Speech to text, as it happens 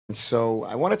So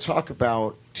I want to talk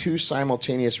about two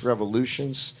simultaneous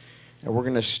revolutions, and we're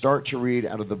going to start to read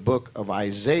out of the book of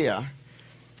Isaiah,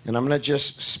 and I'm going to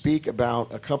just speak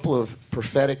about a couple of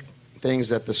prophetic things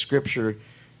that the scripture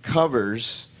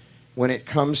covers when it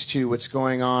comes to what's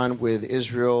going on with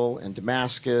Israel and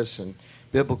Damascus and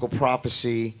biblical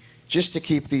prophecy, just to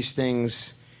keep these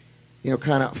things,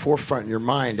 kind of forefront in your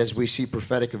mind as we see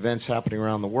prophetic events happening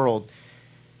around the world.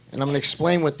 And I'm going to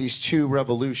explain what these two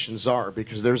revolutions are,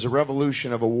 because there's a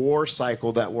revolution of a war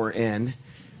cycle that we're in,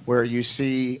 where you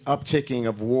see upticking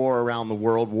of war around the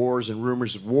world, wars and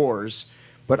rumors of wars.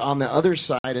 But on the other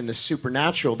side, in the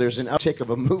supernatural, there's an uptick of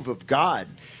a move of God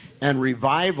and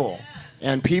revival,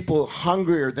 and people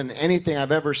hungrier than anything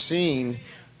I've ever seen.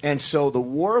 And so the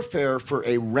warfare for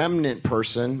a remnant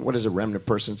person, what is a remnant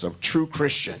person? It's a true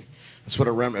Christian. That's what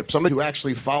a remnant, somebody who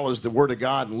actually follows the word of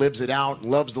God and lives it out and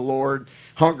loves the Lord,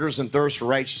 hungers and thirsts for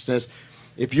righteousness.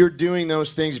 If you're doing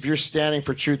those things, if you're standing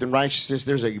for truth and righteousness,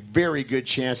 there's a very good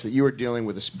chance that you are dealing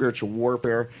with a spiritual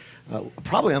warfare,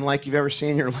 probably unlike you've ever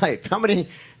seen in your life. How many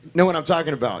know what I'm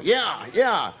talking about?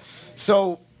 Yeah.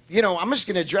 So, I'm just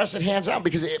going to address it hands out,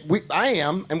 because I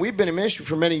am, and we've been in ministry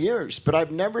for many years, but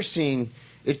I've never seen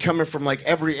it coming from like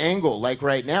every angle like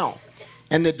right now.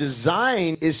 And the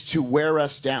design is to wear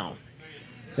us down.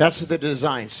 That's the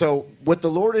design. So what the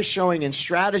Lord is showing in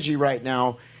strategy right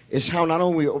now is how not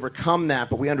only we overcome that,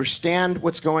 but we understand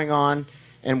what's going on,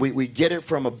 and we get it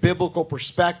from a biblical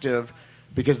perspective,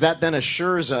 because that then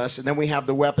assures us, and then we have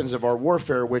the weapons of our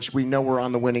warfare, which we know we're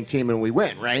on the winning team and we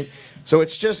win, right? So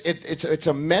it's just, it's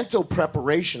a mental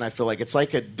preparation, I feel like. It's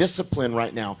like a discipline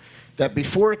right now, that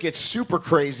before it gets super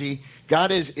crazy,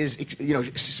 God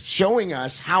is showing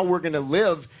us how we're going to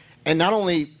live and not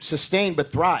only sustain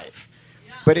but thrive.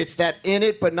 But it's that in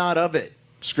it but not of it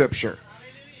scripture.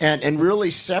 And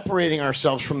really separating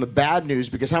ourselves from the bad news,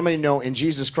 because how many know in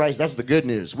Jesus Christ, that's the good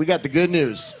news. We got the good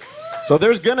news. So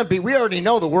there's going to be, we already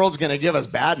know the world's going to give us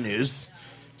bad news.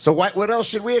 So what else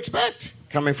should we expect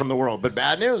coming from the world? But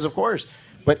bad news, of course.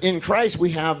 But in Christ,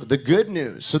 we have the good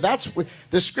news. So that's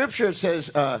the scripture. It says,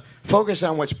 focus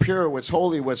on what's pure, what's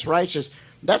holy, what's righteous.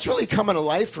 That's really coming to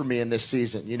life for me in this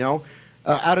season,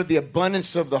 out of the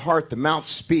abundance of the heart, the mouth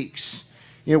speaks.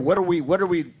 What are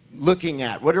we looking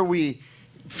at? What are we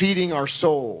feeding our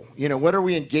soul? What are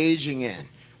we engaging in?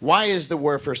 Why is the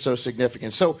warfare so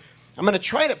significant? So I'm going to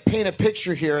try to paint a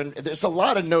picture here, and there's a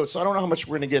lot of notes. So I don't know how much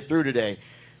we're going to get through today,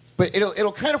 but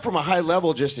it'll kind of from a high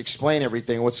level just explain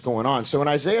everything, what's going on. So in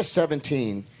Isaiah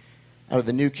 17, out of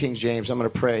the New King James, I'm going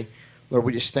to pray. Lord,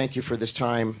 we just thank you for this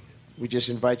time. We just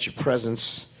invite your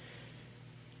presence.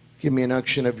 Give me an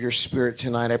unction of your spirit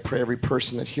tonight. I pray every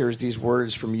person that hears these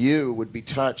words from you would be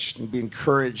touched and be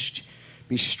encouraged,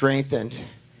 be strengthened.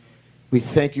 We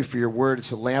thank you for your word.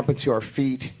 It's a lamp unto our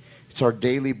feet. It's our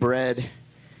daily bread.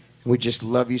 And we just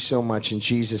love you so much in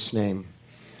Jesus' name.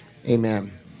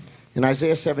 Amen. In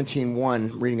Isaiah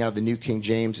 17:1, reading out of the New King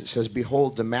James, it says,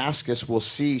 "Behold, Damascus will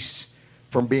cease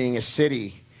from being a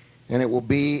city, and it will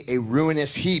be a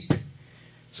ruinous heap."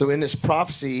 So in this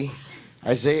prophecy,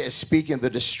 Isaiah is speaking of the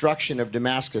destruction of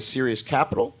Damascus, Syria's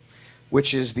capital,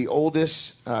 which is the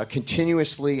oldest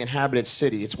continuously inhabited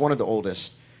city. It's one of the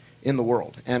oldest in the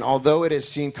world. And although it has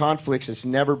seen conflicts, it's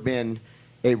never been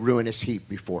a ruinous heap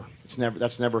before.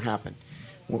 That's never happened.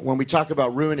 When we talk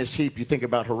about ruinous heap, you think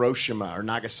about Hiroshima or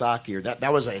Nagasaki, or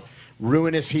that was a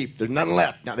ruinous heap. There's nothing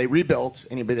left. Now, they rebuilt.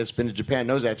 Anybody that's been to Japan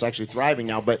knows that. It's actually thriving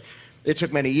now. But it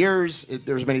took many years.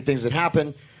 There's many things that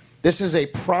happened. This is a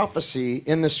prophecy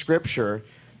in the scripture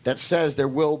that says there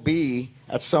will be,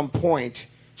 at some point,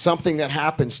 something that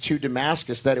happens to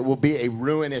Damascus, that it will be a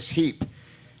ruinous heap.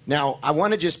 Now, I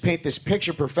want to just paint this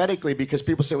picture prophetically, because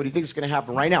people say, "What do you think is going to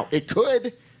happen right now?" It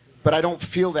could, but I don't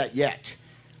feel that yet.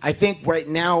 I think right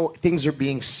now things are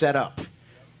being set up,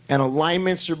 and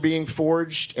alignments are being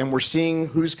forged, and we're seeing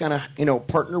who's going to,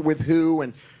 partner with who,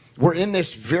 and we're in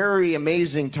this very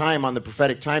amazing time on the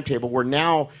prophetic timetable where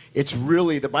now it's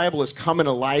really, the Bible is coming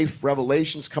to life,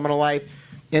 Revelation's coming to life,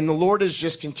 and the Lord is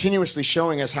just continuously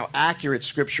showing us how accurate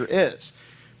Scripture is.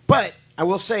 But I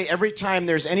will say, every time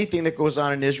there's anything that goes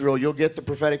on in Israel, you'll get the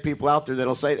prophetic people out there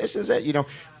that'll say, "This is it,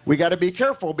 we got to be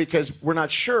careful because we're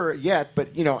not sure yet, but,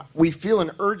 we feel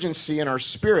an urgency in our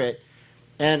spirit."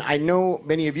 And I know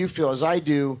many of you feel, as I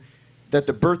do, that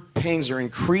the birth pains are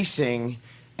increasing,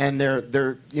 and they're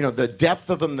the depth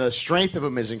of them, the strength of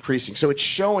them is increasing. So it's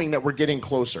showing that we're getting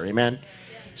closer. Amen.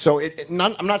 So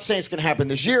I'm not saying it's going to happen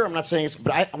this year. I'm not saying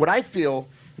but what I feel,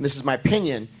 and this is my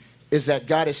opinion, is that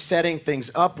God is setting things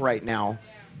up right now.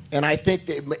 And I think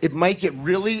that it might get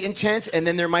really intense, and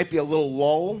then there might be a little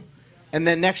lull. And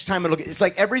then next time it's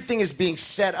like everything is being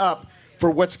set up for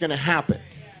what's going to happen.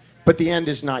 But the end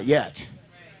is not yet.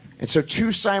 And so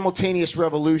two simultaneous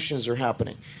revolutions are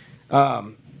happening.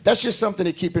 That's just something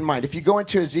to keep in mind. If you go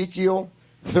into Ezekiel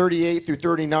 38 through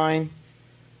 39,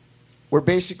 we're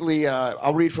basically,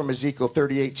 I'll read from Ezekiel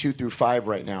 38, 2 through 5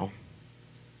 right now.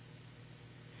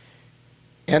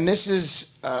 And this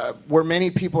is where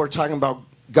many people are talking about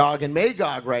Gog and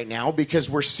Magog right now, because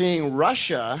we're seeing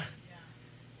Russia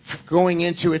going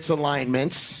into its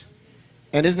alignments.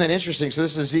 And isn't that interesting? So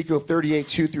this is Ezekiel 38,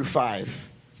 2 through 5.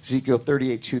 Ezekiel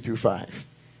 38, 2 through 5.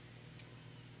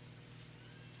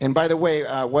 And by the way,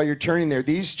 while you're turning there,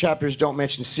 these chapters don't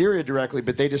mention Syria directly,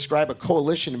 but they describe a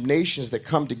coalition of nations that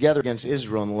come together against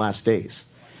Israel in the last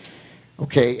days.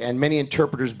 Okay, and many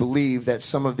interpreters believe that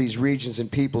some of these regions and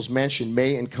peoples mentioned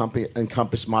may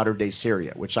encompass modern-day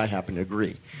Syria, which I happen to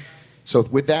agree. So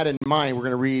with that in mind, we're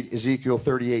going to read Ezekiel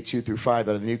 38, 2 through 5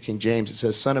 out of the New King James. It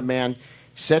says, Son of man,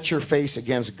 set your face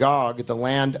against Gog, the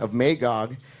land of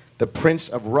Magog, the prince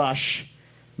of Rush,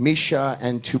 Mesha,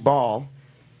 and Tubal,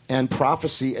 and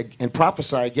prophesy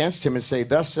against him and say,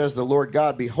 Thus says the Lord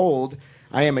God, Behold,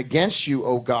 I am against you,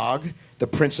 O Gog, the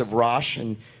prince of Rosh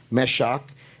and Meshach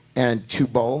and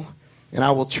Tubal, and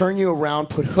I will turn you around,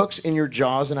 put hooks in your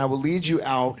jaws, and I will lead you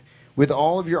out with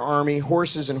all of your army,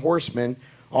 horses and horsemen,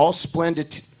 all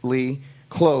splendidly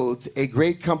clothed, a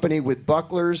great company with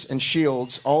bucklers and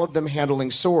shields, all of them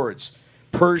handling swords.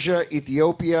 Persia,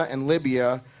 Ethiopia, and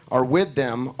Libya are with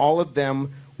them, all of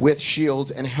them with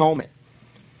shield and helmet.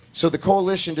 So the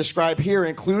coalition described here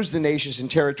includes the nations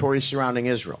and territories surrounding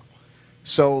Israel.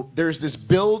 So there's this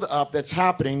build-up that's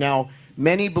happening. Now,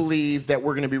 many believe that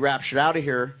we're going to be raptured out of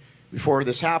here before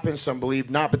this happens. Some believe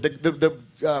not. But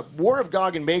the war of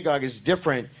Gog and Magog is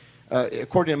different,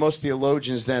 according to most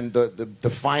theologians, than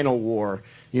the final war,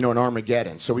 in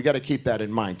Armageddon. So we got to keep that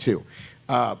in mind, too.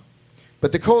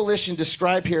 But the coalition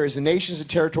described here is the nations and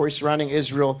territories surrounding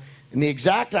Israel, and the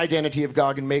exact identity of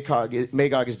Gog and Magog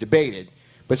is debated.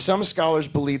 But some scholars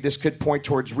believe this could point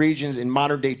towards regions in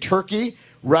modern-day Turkey,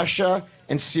 Russia,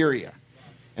 and Syria.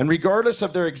 And regardless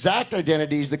of their exact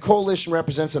identities, the coalition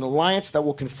represents an alliance that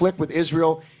will conflict with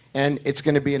Israel, and it's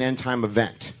going to be an end-time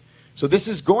event. So this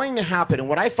is going to happen. And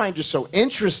what I find just so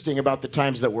interesting about the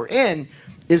times that we're in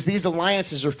is these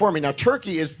alliances are forming. Now,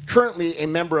 Turkey is currently a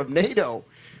member of NATO,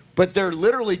 but they're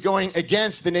literally going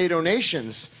against the NATO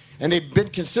nations. And they've been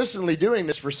consistently doing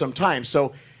this for some time.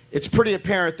 So it's pretty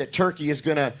apparent that Turkey is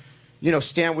going to,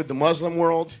 stand with the Muslim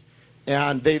world.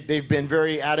 And they've been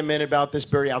very adamant about this,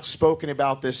 very outspoken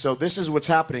about this. So this is what's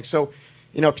happening. So,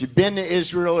 if you've been to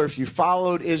Israel or if you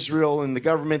followed Israel and the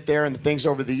government there and the things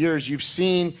over the years, you've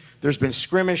seen there's been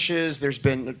skirmishes, there's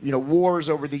been, wars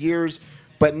over the years.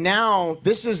 But now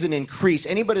this is an increase.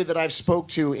 Anybody that I've spoke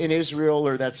to in Israel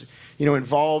or that's,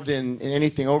 involved in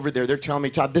anything over there, they're telling me,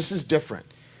 Todd, this is different.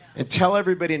 And tell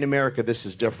everybody in America this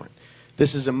is different.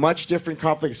 This is a much different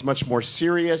conflict. It's much more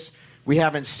serious. We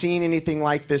haven't seen anything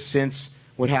like this since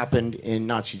what happened in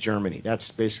Nazi Germany.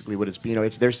 That's basically what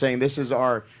it's, they're saying this is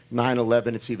our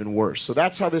 9/11. It's even worse. So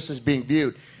that's how this is being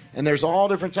viewed. And there's all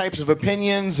different types of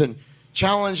opinions and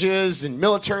challenges and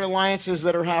military alliances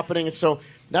that are happening. And so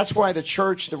that's why the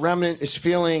church, the remnant, is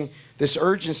feeling this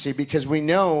urgency, because we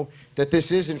know that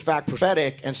this is in fact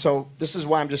prophetic. And so this is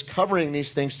why I'm just covering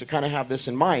these things to kind of have this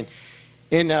in mind.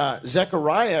 In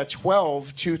Zechariah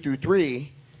 12, 2 through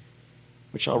 3,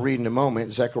 which I'll read in a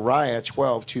moment, Zechariah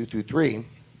 12, 2 through 3.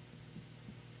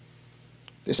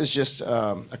 This is just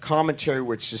a commentary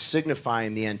which is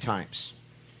signifying the end times,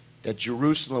 that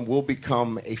Jerusalem will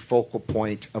become a focal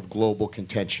point of global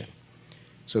contention.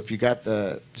 So if you got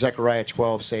the Zechariah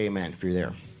 12, say amen if you're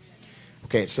there.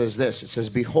 Okay, it says this. It says,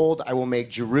 Behold, I will make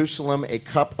Jerusalem a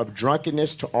cup of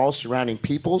drunkenness to all surrounding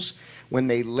peoples when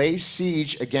they lay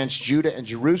siege against Judah and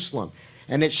Jerusalem.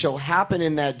 And it shall happen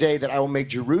in that day that I will make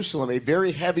Jerusalem a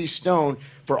very heavy stone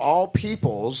for all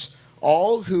peoples.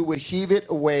 All who would heave it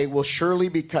away will surely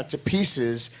be cut to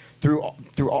pieces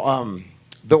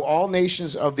though all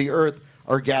nations of the earth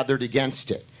are gathered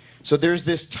against it. So there's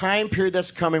this time period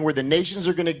that's coming where the nations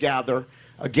are going to gather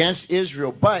against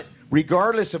Israel. But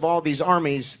regardless of all these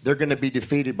armies, they're going to be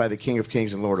defeated by the King of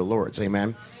Kings and Lord of Lords.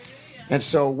 Amen. And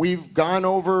so we've gone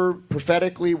over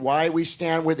prophetically why we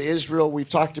stand with Israel. We've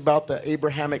talked about the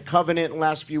Abrahamic covenant in the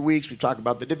last few weeks. We've talked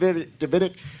about the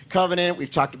Davidic covenant.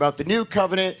 We've talked about the new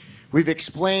covenant. We've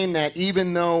explained that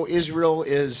even though Israel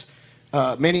is,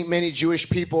 many Jewish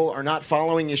people are not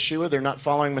following Yeshua, they're not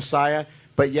following Messiah,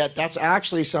 but yet that's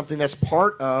actually something that's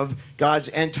part of God's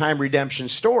end-time redemption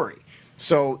story.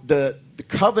 So the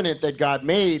covenant that God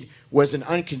made was an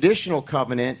unconditional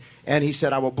covenant. And he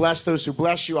said, I will bless those who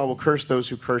bless you. I will curse those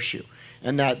who curse you.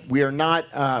 and that we have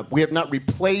not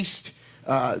replaced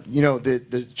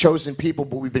the chosen people,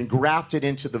 but we've been grafted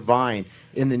into the vine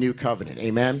in the new covenant.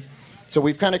 Amen? So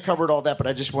we've kind of covered all that, but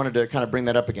I just wanted to kind of bring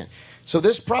that up again. So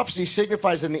this prophecy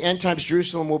signifies that in the end times,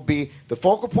 Jerusalem will be the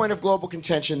focal point of global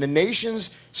contention. The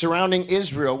nations surrounding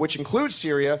Israel, which includes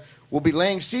Syria, will be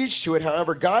laying siege to it.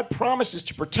 However, God promises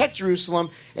to protect Jerusalem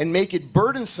and make it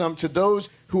burdensome to those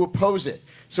who oppose it.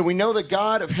 So we know that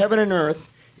God of heaven and earth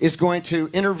is going to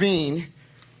intervene.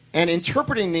 And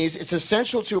interpreting these, it's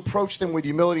essential to approach them with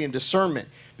humility and discernment,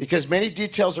 because many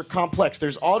details are complex.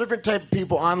 There's all different type of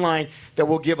people online that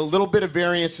will give a little bit of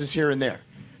variances here and there.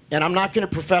 And I'm not going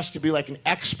to profess to be like an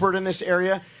expert in this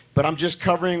area, but I'm just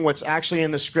covering what's actually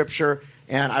in the scripture,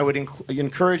 and I would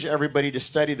encourage everybody to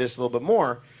study this a little bit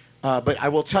more. But I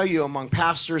will tell you, among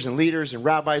pastors and leaders and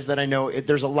rabbis that I know,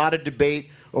 there's a lot of debate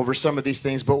over some of these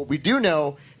things. But what we do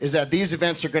know is that these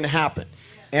events are going to happen.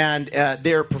 And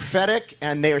they're prophetic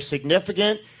and they are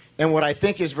significant. And what I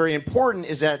think is very important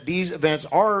is that these events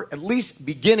are at least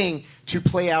beginning to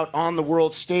play out on the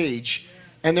world stage.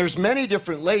 And there's many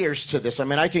different layers to this. I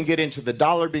mean, I can get into the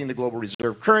dollar being the global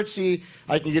reserve currency.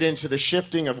 I can get into the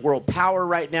shifting of world power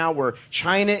right now, where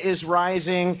China is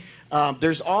rising.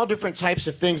 There's all different types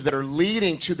of things that are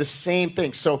leading to the same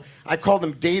thing. So I call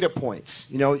them data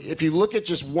points. You know, if you look at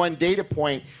just one data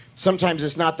point, sometimes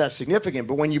it's not that significant.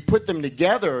 But when you put them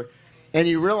together and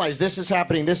you realize this is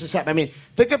happening, this is happening. I mean,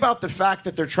 think about the fact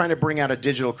that they're trying to bring out a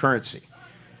digital currency.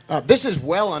 This is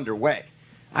well underway.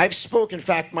 I've spoken, in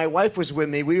fact, my wife was with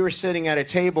me. We were sitting at a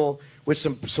table with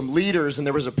some leaders, and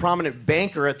there was a prominent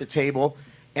banker at the table,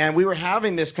 and we were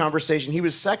having this conversation. He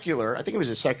was secular. I think he was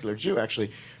a secular Jew,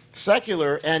 actually.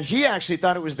 Secular, and he actually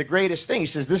thought it was the greatest thing. He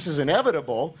says, this is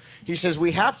inevitable. He says,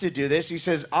 we have to do this. He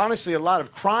says, honestly, a lot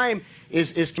of crime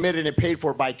is committed and paid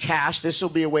for by cash. This will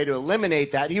be a way to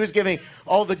eliminate that. He was giving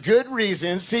all the good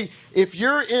reasons. See, if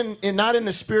you're not in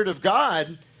the Spirit of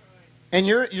God, and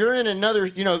you're in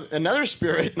another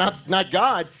spirit, not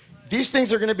God, these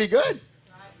things are going to be good.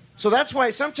 So that's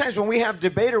why sometimes when we have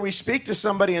debate or we speak to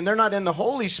somebody and they're not in the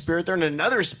Holy Spirit, they're in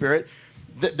another spirit,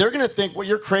 they're going to think, well,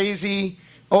 you're crazy.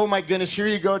 Oh my goodness, here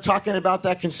you go talking about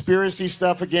that conspiracy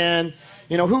stuff again.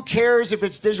 You know, who cares if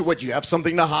it's digital? What, do you have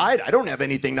something to hide? I don't have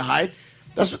anything to hide.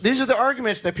 These are the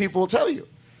arguments that people will tell you.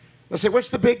 They'll say, what's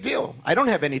the big deal? I don't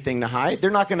have anything to hide. They're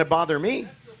not going to bother me.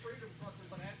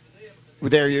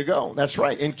 There you go. That's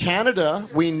right. In Canada,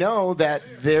 we know that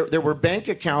there were bank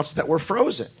accounts that were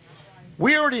frozen.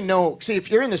 We already know. See,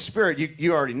 if you're in the Spirit,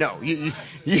 you already know. You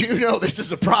know this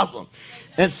is a problem.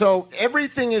 And so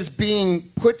everything is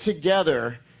being put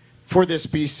together for this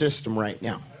beast system right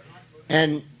now.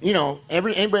 And, you know,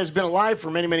 anybody that's been alive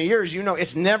for many, many years, you know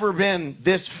it's never been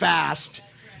this fast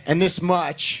and this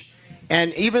much.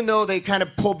 And even though they kind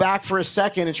of pull back for a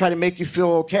second and try to make you feel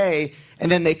okay,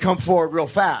 and then they come forward real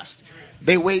fast.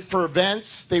 They wait for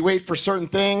events, they wait for certain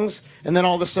things, and then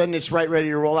all of a sudden it's ready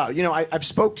to roll out. You know, I've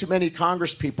spoke to many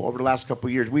Congress people over the last couple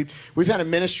of years. We've had a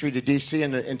ministry to D.C.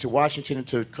 and to Washington and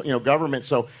to government.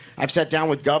 So I've sat down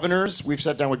with governors. We've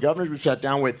sat down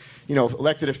with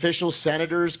elected officials,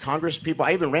 senators, Congress people.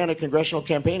 I even ran a congressional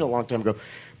campaign a long time ago.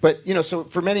 But so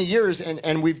for many years,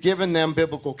 and we've given them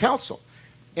biblical counsel.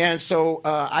 And so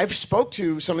I've spoke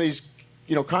to some of these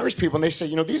Congress people, and they say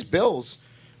these bills,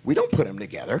 we don't put them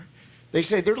together. They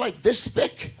say they're like this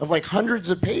thick, of like hundreds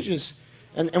of pages,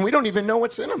 and we don't even know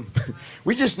what's in them.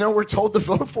 We just know we're told to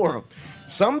vote for them.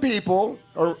 Some people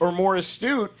are more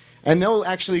astute, and they'll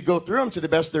actually go through them to the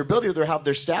best of their ability, or they'll have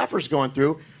their staffers going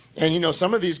through. And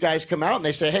some of these guys come out and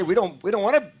they say, hey, we don't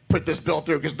want to put this bill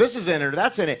through because this is in it or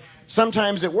that's in it.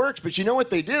 Sometimes it works, but what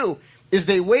they do is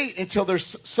they wait until there's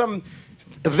some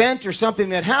event or something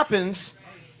that happens,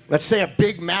 let's say a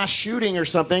big mass shooting or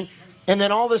something, and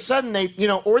then all of a sudden they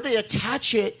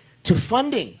attach it to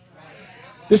funding.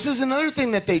 This is another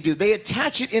thing that they do. They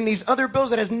attach it in these other bills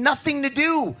that has nothing to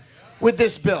do with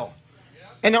this bill.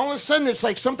 And all of a sudden it's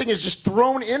like something is just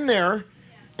thrown in there,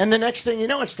 and the next thing you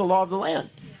know, it's the law of the land.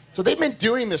 So they've been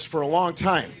doing this for a long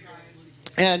time.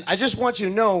 And I just want you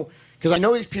to know, because I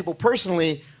know these people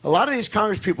personally, a lot of these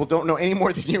Congress people don't know any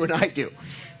more than you and I do.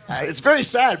 It's very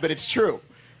sad, but it's true.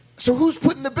 So who's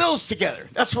putting the bills together?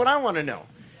 That's what I want to know.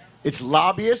 It's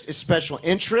lobbyists, it's special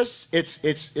interests,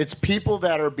 it's people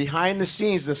that are behind the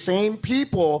scenes, the same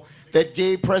people that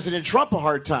gave President Trump a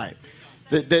hard time,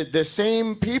 the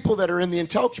same people that are in the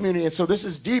intel community. And so this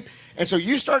is deep. And so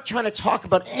you start trying to talk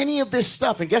about any of this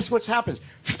stuff, and guess what happens?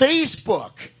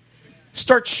 Facebook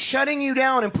starts shutting you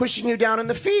down and pushing you down in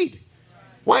the feed.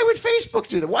 Why would Facebook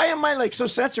do that? Why am I so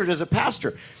censored as a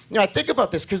pastor? I think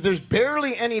about this because there's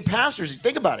barely any pastors.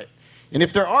 Think about it. And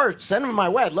if there are, send them my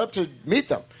way. I'd love to meet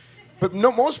them. But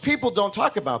no, most people don't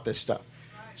talk about this stuff.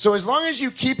 So as long as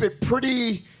you keep it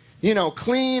pretty,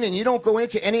 clean and you don't go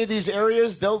into any of these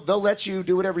areas, they'll let you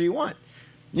do whatever you want.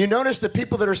 You notice the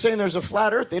people that are saying there's a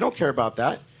flat earth, they don't care about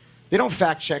that. They don't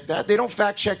fact check that. They don't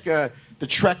fact check the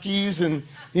Trekkies and,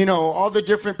 all the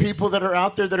different people that are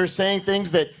out there that are saying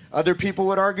things that other people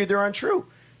would argue they're untrue.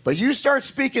 But you start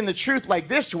speaking the truth like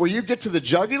this to where you get to the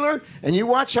jugular and you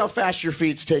watch how fast your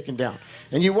feet's taken down.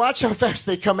 And you watch how fast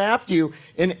they come after you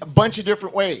in a bunch of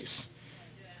different ways.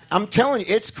 I'm telling you,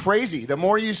 it's crazy. The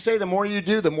more you say, the more you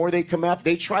do, the more they come after.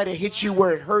 They try to hit you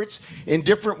where it hurts in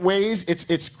different ways.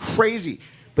 It's crazy.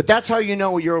 But that's how you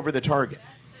know you're over the target.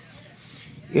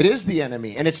 It is the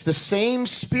enemy, and it's the same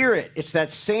spirit. It's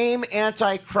that same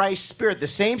antichrist spirit, the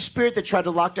same spirit that tried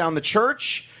to lock down the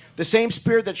church, the same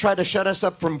spirit that tried to shut us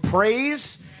up from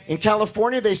praise. In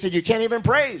California, they said, you can't even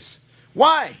praise.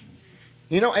 Why?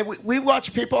 And we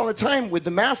watch people all the time with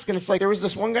the mask, and it's like there was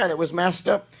this one guy that was masked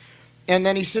up, and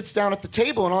then he sits down at the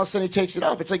table, and all of a sudden he takes it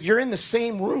off. It's like you're in the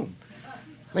same room.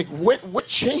 Like, what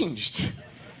changed?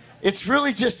 It's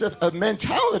really just a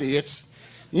mentality. It's,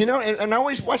 and I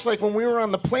always watch, like, when we were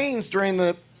on the planes during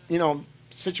the,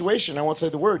 situation, I won't say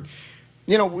the word,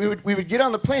 we would get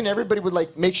on the plane, everybody would,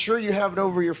 like, make sure you have it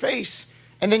over your face,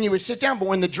 and then you would sit down, but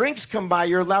when the drinks come by,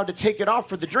 you're allowed to take it off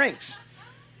for the drinks.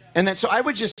 And then, so I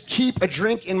would just keep a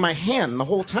drink in my hand the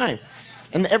whole time.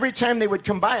 And every time they would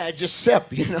come by, I'd just sip,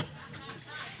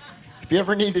 If you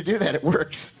ever need to do that, it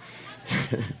works.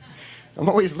 I'm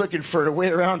always looking for a way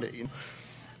around it,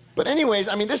 But anyways,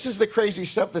 this is the crazy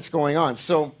stuff that's going on.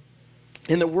 So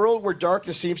in the world where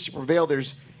darkness seems to prevail,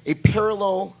 there's a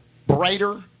parallel,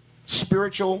 brighter,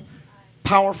 spiritual,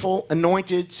 powerful,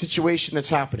 anointed situation that's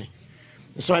happening.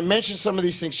 And so I mentioned some of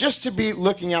these things just to be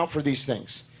looking out for these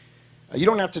things. You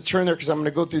don't have to turn there because I'm going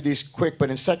to go through these quick, but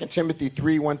in 2 Timothy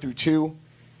 3, 1 through 2,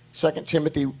 2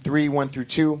 Timothy 3, 1 through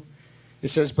 2, it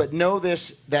says, but know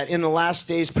this, that in the last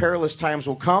days perilous times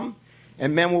will come,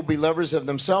 and men will be lovers of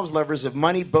themselves, lovers of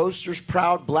money, boasters,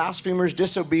 proud, blasphemers,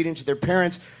 disobedient to their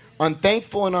parents,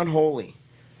 unthankful and unholy.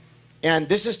 And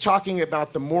this is talking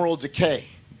about the moral decay.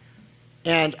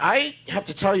 And I have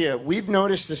to tell you, we've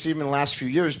noticed this even in the last few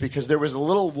years because there was a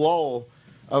little lull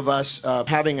of us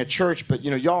having a church, but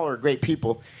y'all are great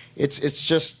people. It's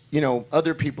just,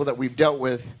 other people that we've dealt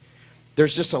with.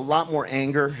 There's just a lot more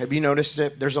anger. Have you noticed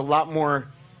it? There's a lot more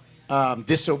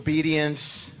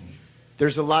disobedience.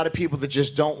 There's a lot of people that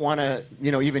just don't want to,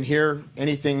 even hear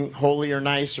anything holy or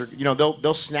nice, or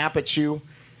they'll snap at you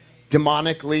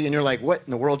demonically, and you're like, what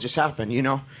in the world just happened?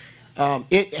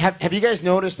 Have you guys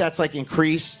noticed that's like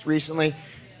increased recently?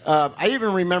 I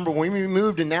even remember when we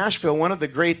moved to Nashville, one of the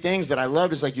great things that I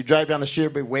loved is like you drive down the street,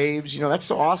 everybody waves. That's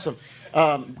so awesome.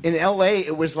 In LA,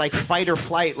 it was like fight or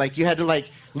flight. Like you had to like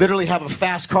literally have a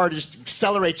fast car to just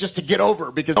accelerate just to get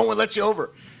over because no one lets you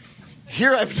over.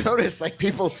 Here I've noticed like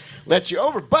people let you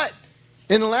over. But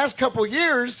in the last couple of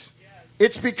years,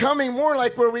 it's becoming more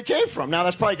like where we came from. Now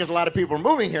that's probably because a lot of people are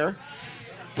moving here.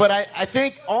 But I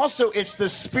think also it's the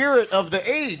spirit of the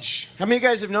age. How many of you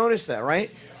guys have noticed that,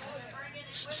 right?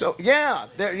 So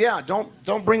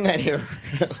don't bring that here.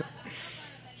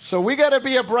 So we got to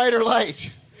be a brighter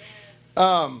light.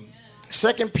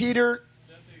 2 Peter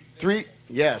 3,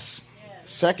 yes.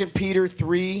 2 Peter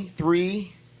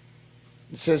 3,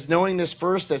 it says, knowing this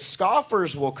first, that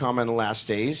scoffers will come in the last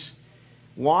days,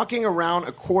 walking around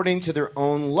according to their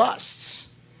own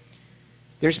lusts.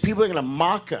 There's people that are going to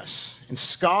mock us and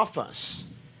scoff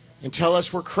us and tell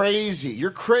us we're crazy. You're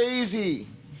crazy.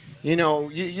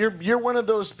 You're one of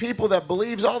those people that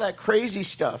believes all that crazy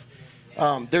stuff.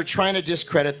 They're trying to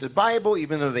discredit the Bible,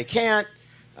 even though they can't.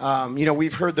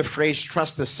 We've heard the phrase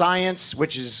trust the science,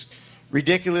 which is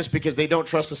ridiculous because they don't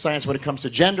trust the science when it comes to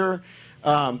gender.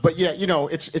 But yeah,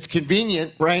 it's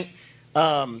convenient, right?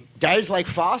 Guys like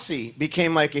Fosse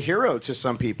became like a hero to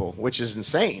some people, which is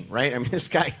insane, right? This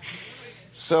guy.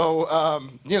 So,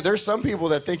 there's some people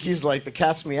that think he's like the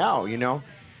cat's meow, you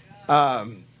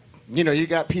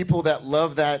got people that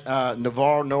love that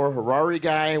Navar Noah Harari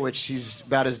guy, which he's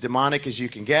about as demonic as you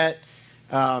can get.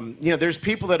 There's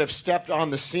people that have stepped on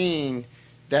the scene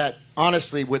that,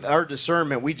 honestly, with our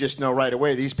discernment, we just know right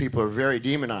away these people are very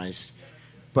demonized.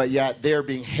 But yet they're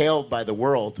being hailed by the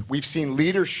world. We've seen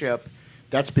leadership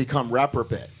that's become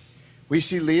reprobate. We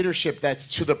see leadership that's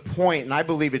to the point, and I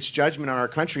believe it's judgment on our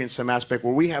country in some aspect,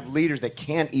 where we have leaders that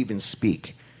can't even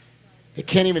speak. They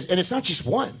can't even, and it's not just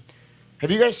one.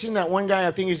 Have you guys seen that one guy?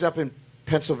 I think he's up in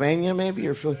Pennsylvania, maybe,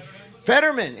 or Philly.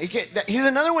 Fetterman. He's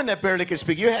another one that barely can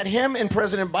speak. You had him and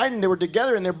President Biden. They were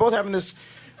together, and they're both having this,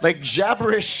 like,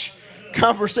 jabberish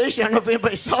conversation. I don't know if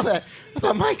anybody saw that. I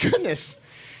thought, my goodness.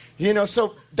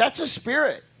 So that's a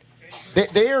spirit.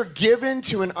 They are given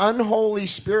to an unholy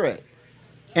spirit.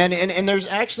 And there's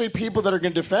actually people that are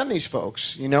going to defend these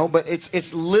folks, but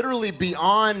it's literally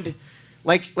beyond,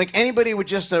 like anybody with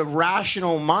just a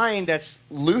rational mind that's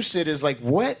lucid is like,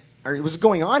 what's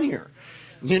going on here?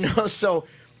 So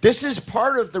this is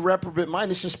part of the reprobate mind.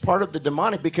 This is part of the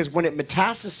demonic, because when it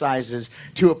metastasizes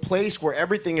to a place where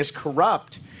everything is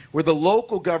corrupt, where the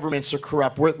local governments are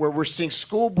corrupt, where we're seeing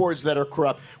school boards that are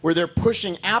corrupt, where they're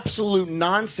pushing absolute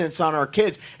nonsense on our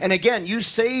kids. And again, you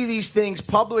say these things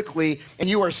publicly and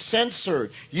you are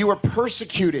censored. You are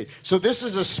persecuted. So this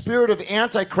is a spirit of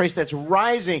Antichrist that's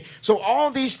rising. So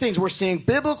all these things, we're seeing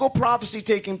biblical prophecy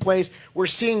taking place. We're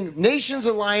seeing nations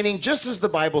aligning, just as the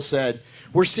Bible said.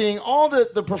 We're seeing all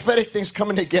the prophetic things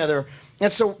coming together.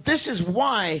 And so this is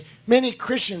why many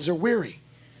Christians are weary,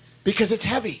 because it's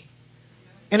heavy.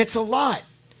 And it's a lot.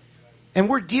 And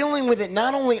we're dealing with it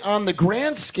not only on the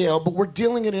grand scale, but we're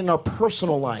dealing it in our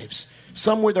personal lives.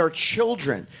 Some with our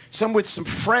children, some with some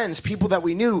friends, people that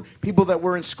we knew, people that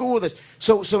were in school with us.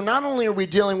 So not only are we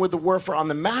dealing with the warfare on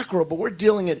the macro, but we're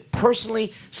dealing it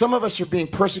personally. Some of us are being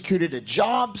persecuted at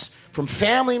jobs, from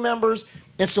family members.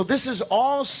 And so this is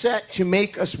all set to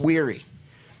make us weary.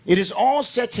 It is all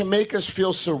set to make us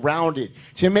feel surrounded,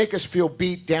 to make us feel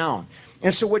beat down.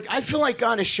 And so what I feel like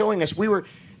God is showing us,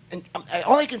 and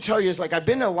all I can tell you is, like, I've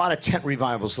been to a lot of tent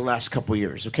revivals the last couple of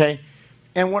years, okay?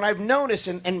 And what I've noticed,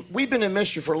 and we've been in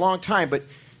ministry for a long time, but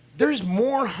there's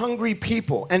more hungry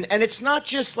people. And it's not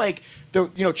just like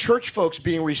the church folks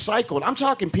being recycled. I'm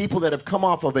talking people that have come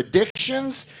off of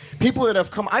addictions, people that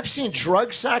have come, I've seen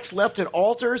drug sacks left at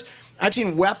altars. I've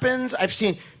seen weapons. I've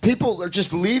seen people are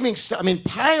just leaving stuff.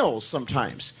 Piles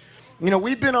sometimes.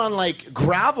 We've been on like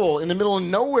gravel in the middle of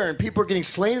nowhere, and people are getting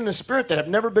slain in the spirit that have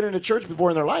never been in a church before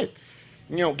in their life.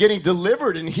 Getting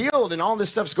delivered and healed, and all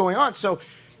this stuff's going on. So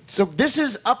this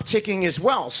is upticking as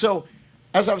well. So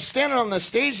as I was standing on the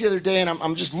stage the other day, and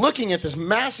I'm just looking at this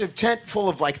massive tent full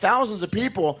of like thousands of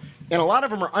people, and a lot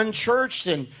of them are unchurched,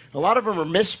 and a lot of them are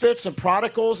misfits and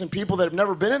prodigals and people that have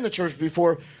never been in the church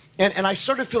before. And I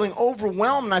started feeling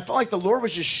overwhelmed, and I felt like the Lord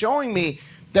was just showing me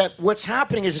that what's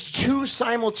happening is it's two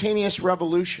simultaneous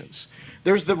revolutions.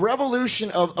 There's the revolution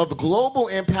of global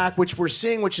impact, which we're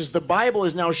seeing, which is the Bible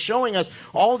is now showing us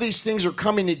all these things are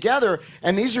coming together,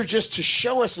 and these are just to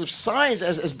show us of signs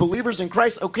as believers in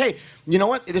Christ. Okay, you know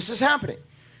what? This is happening.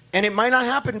 And it might not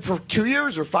happen for 2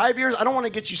 years or 5 years. I don't want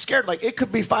to get you scared. Like, it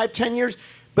could be 5, 10 years,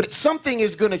 but something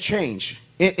is going to change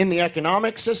in the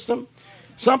economic system.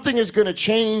 Something is going to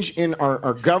change in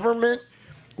our government.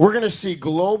 We're going to see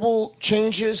global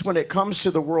changes when it comes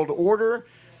to the world order.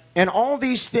 And all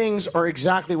these things are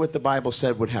exactly what the Bible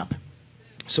said would happen.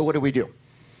 So what do?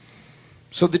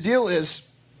 So the deal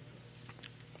is,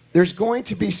 there's going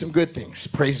to be some good things.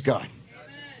 Praise God.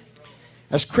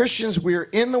 As Christians, we're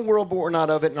in the world, but we're not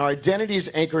of it, and our identity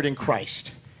is anchored in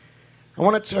Christ. I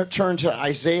want to turn to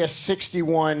Isaiah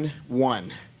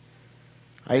 61:1.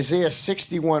 Isaiah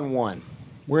 61:1.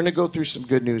 We're going to go through some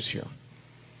good news here.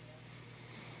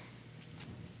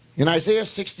 In Isaiah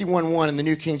 61:1 in the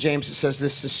New King James, it says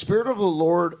this: "The Spirit of the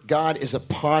Lord God is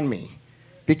upon me,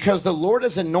 because the Lord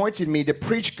has anointed me to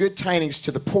preach good tidings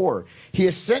to the poor. He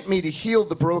has sent me to heal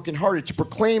the brokenhearted, to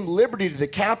proclaim liberty to the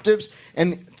captives,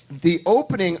 and the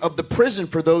opening of the prison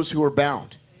for those who are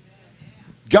bound."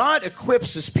 God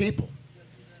equips his people.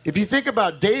 If you think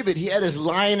about David, he had his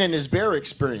lion and his bear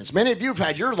experience. Many of you have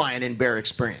had your lion and bear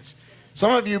experience.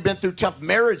 Some of you have been through tough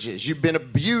marriages. You've been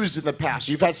abused in the past.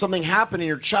 You've had something happen in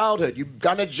your childhood. You've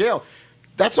gone to jail.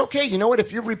 That's okay. You know what?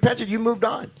 If you've repented, you moved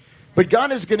on. But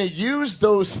God is going to use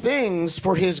those things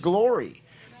for his glory.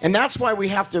 And that's why we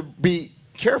have to be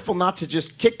careful not to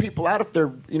just kick people out if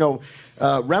they're,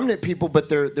 remnant people, but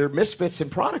they're misfits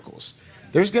and prodigals.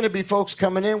 There's going to be folks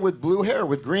coming in with blue hair,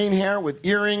 with green hair, with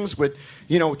earrings, with,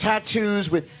 tattoos,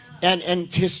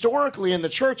 and historically in the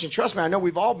church, and trust me, I know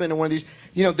we've all been in one of these,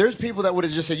 there's people that would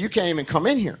have just said, you can't even come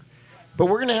in here. But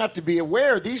we're going to have to be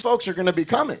aware these folks are going to be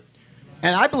coming.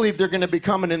 And I believe they're going to be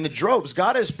coming in the droves.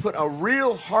 God has put a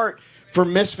real heart for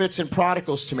misfits and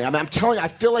prodigals to me. I'm telling you, I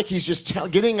feel like he's just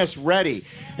getting us ready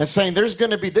and saying there's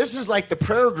going to be, this is like the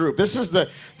prayer group. This is the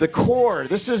core.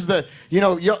 This is the,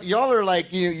 y'all are like,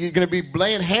 you're going to be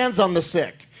laying hands on the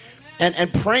sick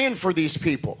and praying for these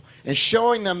people and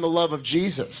showing them the love of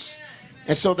Jesus.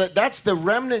 And so that's the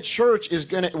remnant church is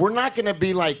going to, we're not going to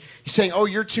be like saying, oh,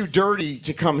 you're too dirty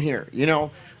to come here,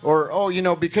 or,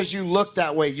 oh, because you look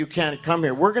that way, you can't come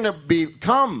here. We're going to be,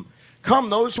 come,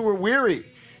 those who are weary,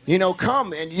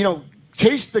 come and,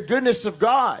 taste the goodness of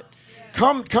God.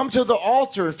 Come to the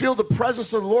altar and feel the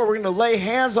presence of the Lord. We're going to lay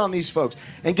hands on these folks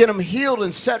and get them healed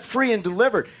and set free and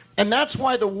delivered. And that's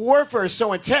why the warfare is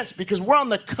so intense, because we're on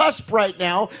the cusp right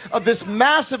now of this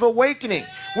massive awakening.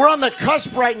 We're on the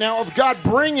cusp right now of God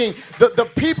bringing the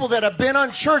people that have been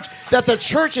unchurched, that the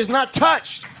church has not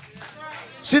touched.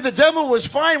 See, the devil was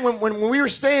fine when we were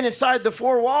staying inside the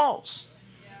four walls.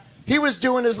 He was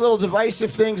doing his little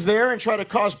divisive things there and trying to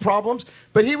cause problems,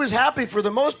 but he was happy for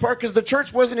the most part because the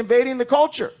church wasn't invading the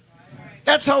culture.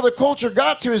 That's how the culture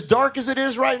got to as dark as it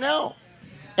is right now.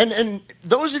 And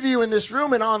those of you in this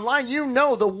room and online, you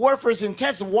know the warfare is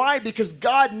intense. Why? Because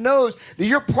God knows that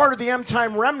you're part of the end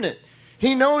time remnant.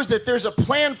 He knows that there's a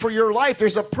plan for your life.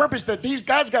 There's a purpose, that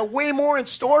God's got way more in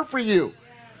store for you.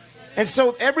 And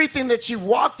so everything that you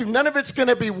walk through, none of it's going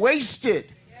to be wasted.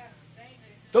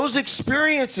 Those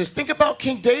experiences, think about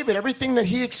King David, everything that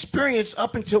he experienced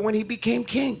up until when he became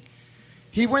king.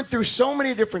 He went through so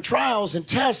many different trials and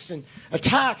tests and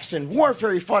attacks and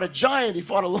warfare. He fought a giant, he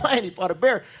fought a lion, he fought a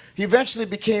bear. He eventually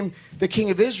became the king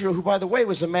of Israel, who, by the way,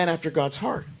 was a man after God's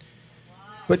heart.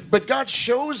 But God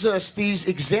shows us these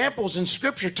examples in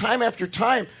Scripture time after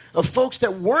time of folks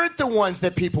that weren't the ones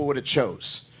that people would have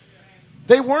chose.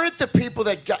 They weren't the people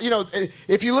that got,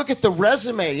 if you look at the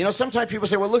resume, sometimes people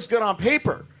say, well, it looks good on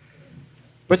paper.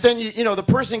 But then, the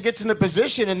person gets in the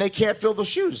position and they can't fill those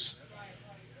shoes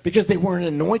because they weren't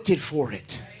anointed for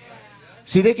it.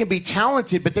 See, they can be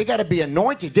talented, but they got to be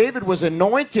anointed. David was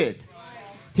anointed.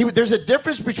 There's a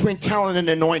difference between talent and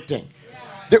anointing.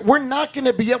 That we're not going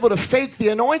to be able to fake the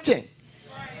anointing.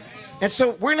 And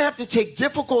so we're going to have to take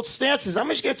difficult stances. I'm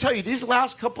just going to tell you, these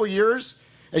last couple of years,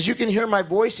 as you can hear, my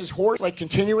voice is hoarse like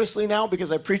continuously now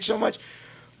because I preach so much.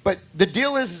 But the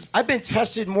deal is, I've been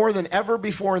tested more than ever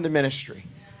before in the ministry.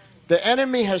 The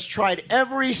enemy has tried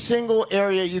every single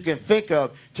area you can think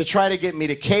of to try to get me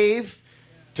to cave,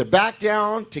 to back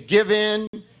down, to give in,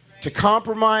 to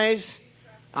compromise.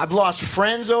 I've lost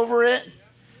friends over it.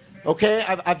 Okay,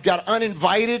 I've got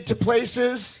uninvited to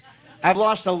places. I've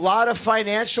lost a lot of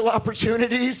financial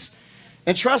opportunities.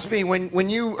 And trust me, when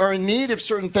you are in need of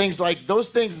certain things like those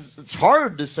things, it's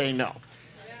hard to say no.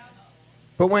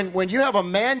 But when you have a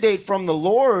mandate from the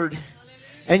Lord,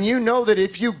 and you know that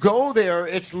if you go there,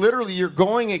 it's literally you're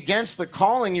going against the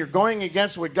calling, you're going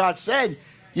against what God said,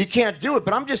 you can't do it.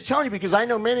 But I'm just telling you, because I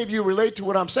know many of you relate to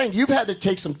what I'm saying. You've had to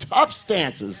take some tough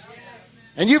stances.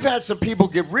 And you've had some people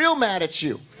get real mad at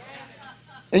you.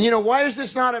 And why is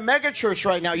this not a mega church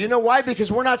right now? You know why?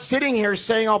 Because we're not sitting here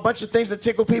saying a bunch of things that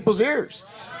tickle people's ears.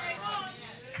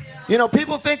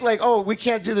 People think like, oh, we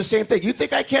can't do the same thing. You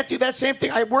think I can't do that same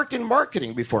thing? I worked in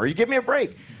marketing before. You give me a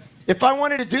break. If I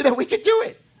wanted to do that, we could do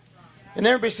it. And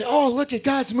everybody say, oh, look at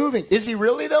God's moving. Is he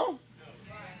really, though?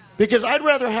 Because I'd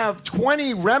rather have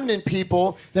 20 remnant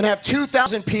people than have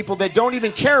 2,000 people that don't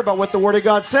even care about what the Word of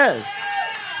God says.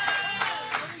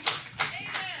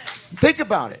 Think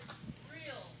about it.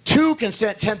 2 can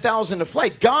set 10,000 to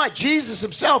flight. God, Jesus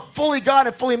himself, fully God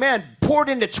and fully man, poured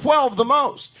into 12 the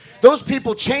most. Those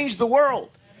people changed the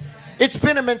world. It's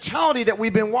been a mentality that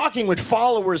we've been walking with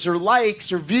followers or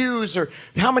likes or views or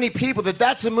how many people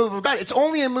that's a move of God. It's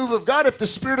only a move of God if the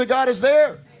Spirit of God is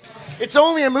there. It's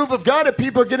only a move of God if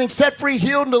people are getting set free,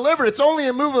 healed, and delivered. It's only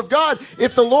a move of God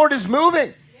if the Lord is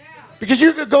moving. Because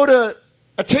you could go to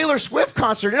a Taylor Swift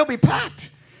concert and it'll be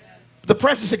packed. The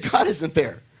presence of God isn't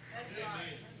there.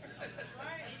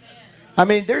 I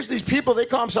mean, there's these people, they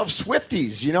call themselves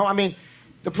Swifties,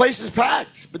 the place is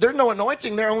packed, but there's no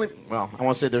anointing there. I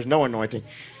won't say there's no anointing,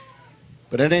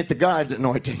 but it ain't the God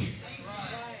anointing.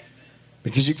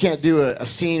 Because you can't do a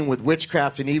scene with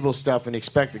witchcraft and evil stuff and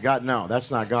expect that God, no,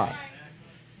 that's not God.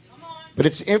 But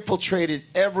it's infiltrated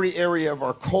every area of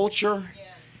our culture.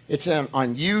 It's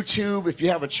on YouTube. If you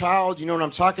have a child, you know what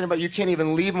I'm talking about. You can't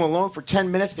even leave them alone for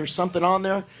 10 minutes. There's something on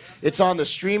there. It's on the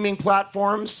streaming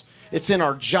platforms. It's in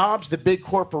our jobs, the big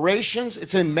corporations.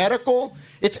 It's in medical.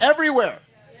 It's everywhere.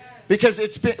 Because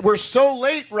we're so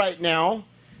late right now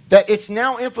that it's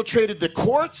now infiltrated the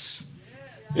courts.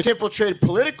 It's infiltrated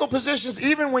political positions.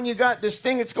 Even when you got this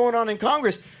thing that's going on in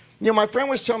Congress. My friend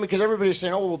was telling me, because everybody's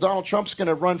saying, oh, well, Donald Trump's going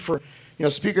to run for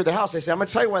Speaker of the House. I said, I'm going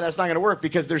to tell you why that's not going to work.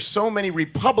 Because there's so many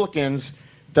Republicans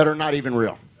that are not even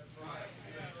real.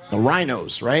 The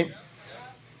rhinos, right?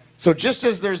 So just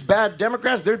as there's bad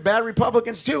Democrats, there's bad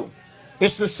Republicans too.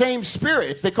 It's the same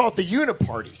spirit. They call it the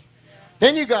uniparty.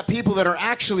 Then you got people that are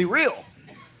actually real,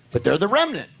 but they're the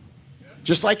remnant.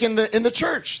 Just like in the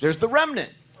church, there's the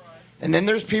remnant. And then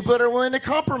there's people that are willing to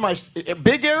compromise in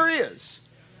big areas.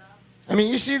 I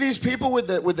mean, you see these people with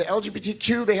the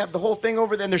LGBTQ, they have the whole thing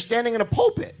over there, and they're standing in a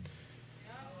pulpit.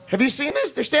 Have you seen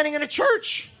this? They're standing in a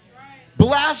church.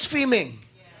 blaspheming.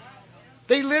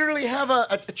 They literally have a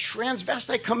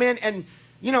transvestite come in and,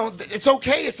 you know, it's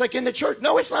okay. It's like in the church.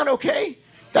 No, it's not okay.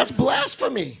 That's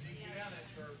blasphemy.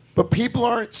 But people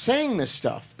aren't saying this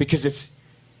stuff because it's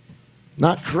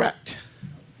not correct.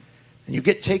 And you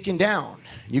get taken down.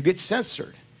 You get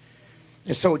censored.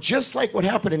 And so just like what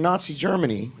happened in Nazi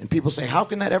Germany, and people say, how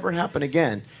can that ever happen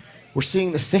again? We're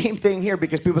seeing the same thing here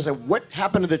because people say, what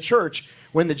happened to the church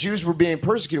when the Jews were being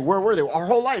persecuted? Where were they? Our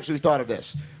whole lives we thought of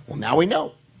this. Well, now we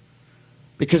know.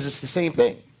 Because it's the same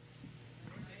thing.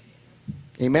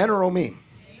 Amen or oh me?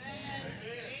 Amen.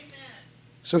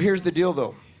 So here's the deal,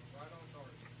 though.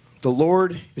 The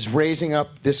Lord is raising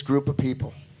up this group of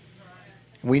people.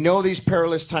 We know these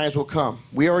perilous times will come.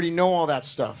 We already know all that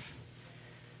stuff.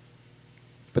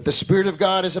 But the Spirit of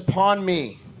God is upon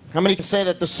me. How many can say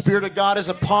that the Spirit of God is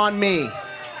upon me?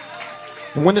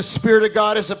 And when the Spirit of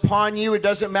God is upon you, it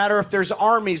doesn't matter if there's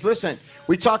armies. Listen,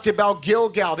 we talked about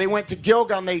Gilgal. They went to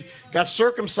Gilgal and they got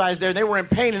circumcised there. They were in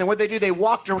pain. And then what they do, they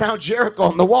walked around Jericho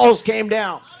and the walls came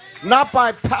down. Not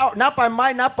by power, not by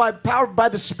might, not by power, by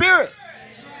the Spirit.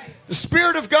 The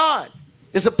Spirit of God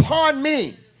is upon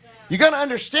me. You got to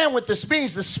understand what this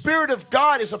means. The Spirit of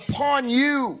God is upon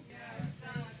you.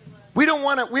 We don't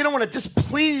want to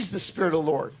displease the Spirit of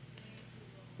the Lord.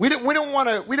 We don't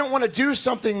want to do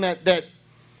something that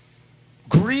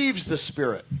grieves the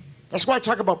Spirit. That's why I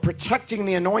talk about protecting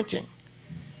the anointing.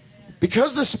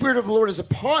 Because the Spirit of the Lord is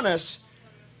upon us,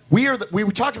 we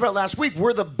talked about last week,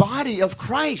 we're the body of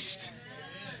Christ.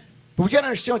 But we got to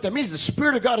understand what that means. The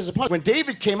Spirit of God is upon us. When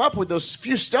David came up with those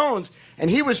few stones and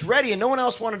he was ready and no one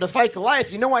else wanted to fight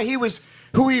Goliath, you know why he was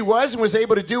who he was and was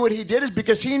able to do what he did? Is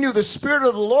because he knew the Spirit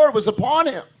of the Lord was upon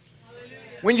him.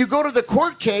 When you go to the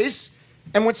court case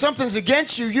and when something's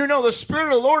against you, you know the Spirit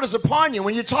of the Lord is upon you.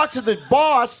 When you talk to the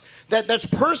boss that's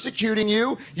persecuting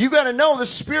you, you got to know the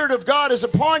Spirit of God is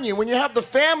upon you. When you have the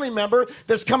family member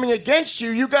that's coming against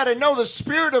you, you got to know the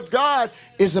Spirit of God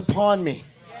is upon me.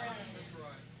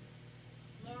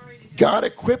 God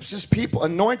equips his people,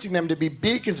 anointing them to be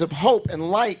beacons of hope and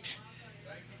light.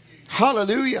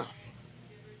 Hallelujah.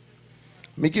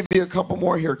 Let me give you a couple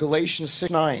more here. Galatians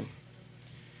 6:9.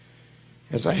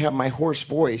 As I have my hoarse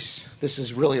voice, this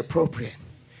is really appropriate.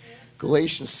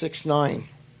 Galatians 6:9.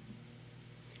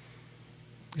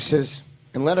 It says,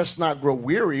 and let us not grow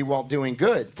weary while doing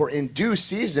good, for in due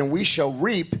season we shall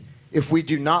reap if we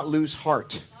do not lose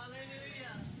heart.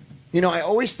 Hallelujah. You know, I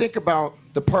always think about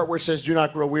the part where it says, do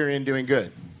not grow weary in doing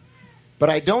good. But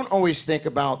I don't always think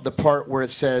about the part where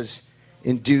it says,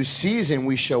 in due season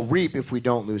we shall reap if we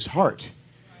don't lose heart.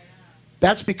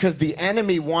 That's because the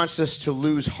enemy wants us to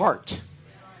lose heart.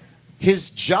 His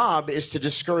job is to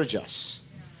discourage us.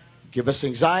 Give us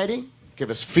anxiety, give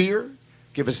us fear,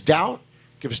 give us doubt,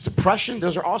 give us depression.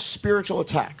 Those are all spiritual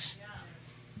attacks.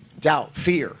 Doubt,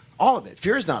 fear, all of it.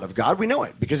 Fear is not of God. We know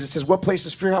it because it says, what place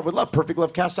does fear have with love? Perfect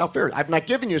love casts out fear. I've not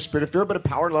given you a spirit of fear, but a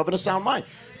power, love, and a sound mind.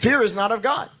 Fear is not of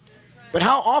God. But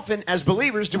how often as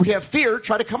believers do we have fear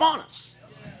try to come on us?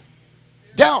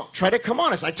 Doubt try to come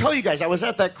on us. I tell you guys, I was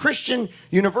at that Christian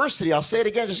university. I'll say it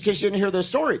again just in case you didn't hear the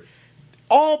story.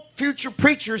 All future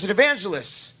preachers and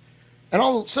evangelists. And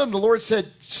all of a sudden the Lord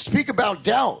said, speak about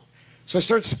doubt. So I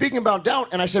started speaking about doubt,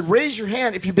 and I said, raise your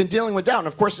hand if you've been dealing with doubt. And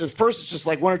of course, at first it's just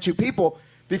like one or two people.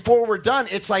 Before we're done,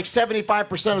 it's like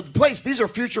 75% of the place. These are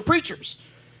future preachers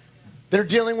that are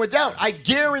dealing with doubt. I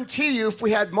guarantee you, if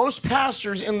we had most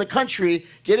pastors in the country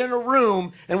get in a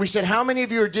room and we said, how many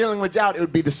of you are dealing with doubt? It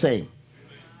would be the same.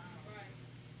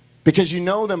 Because you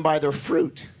know them by their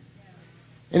fruit.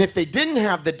 And if they didn't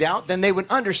have the doubt, then they would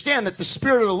understand that the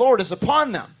Spirit of the Lord is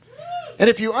upon them. And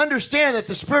if you understand that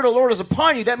the Spirit of the Lord is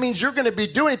upon you, that means you're going to be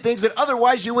doing things that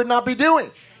otherwise you would not be doing.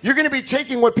 You're going to be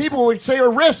taking what people would say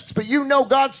are risks, but you know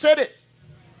God said it.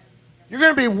 You're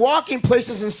going to be walking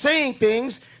places and saying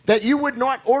things that you would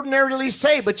not ordinarily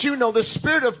say, but you know the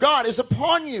Spirit of God is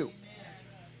upon you.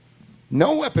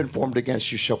 No weapon formed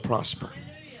against you shall prosper.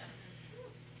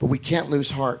 But we can't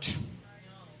lose heart.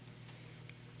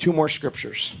 Two more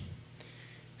scriptures.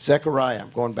 Zechariah,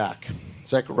 I'm going back.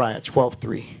 Zechariah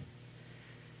 12:3.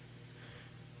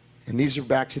 And these are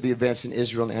back to the events in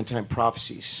Israel and end-time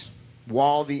prophecies.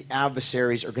 While the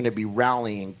adversaries are going to be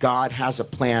rallying, God has a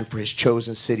plan for his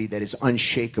chosen city that is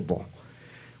unshakable.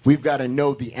 We've got to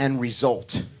know the end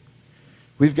result.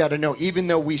 We've got to know, even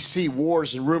though we see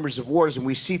wars and rumors of wars and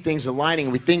we see things aligning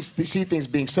and we see things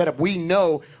being set up, we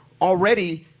know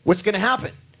already what's going to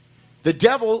happen. The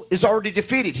devil is already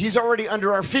defeated. He's already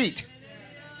under our feet.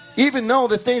 Even though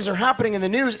the things are happening in the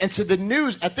news, and so the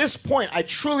news, at this point, I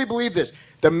truly believe this,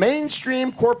 the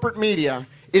mainstream corporate media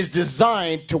is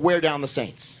designed to wear down the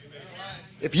saints.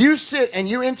 If you sit and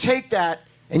you intake that,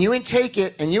 and you intake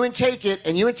it, and you intake it,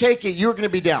 and you intake it, you're going to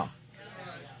be down.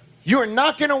 You are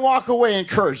not going to walk away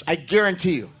encouraged, I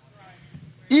guarantee you.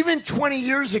 Even 20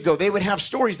 years ago, they would have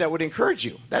stories that would encourage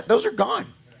you. Those are gone.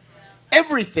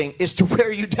 Everything is to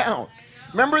wear you down.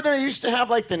 Remember they used to have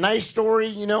like the nice story,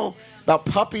 you know, about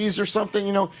puppies or something,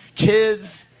 you know,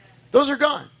 kids. Those are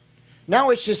gone.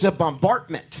 Now it's just a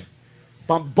bombardment.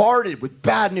 Bombarded with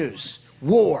bad news.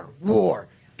 War.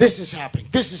 This is happening.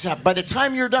 This is happening. By the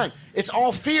time you're done, it's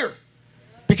all fear.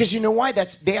 Because you know why?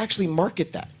 They actually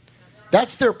market that.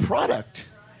 That's their product.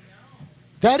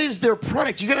 That is their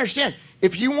product. You got to understand.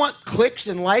 If you want clicks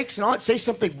and likes and all that, say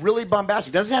something really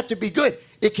bombastic. It doesn't have to be good.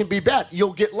 It can be bad.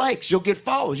 You'll get likes. You'll get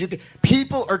follows.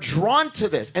 People are drawn to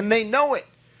this, and they know it.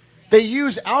 They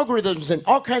use algorithms and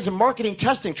all kinds of marketing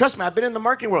testing. Trust me, I've been in the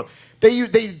marketing world. They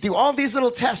do all these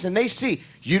little tests, and they see.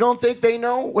 You don't think they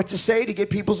know what to say to get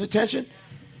people's attention?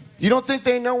 You don't think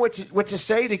they know what to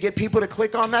say to get people to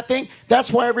click on that thing?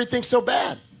 That's why everything's so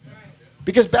bad.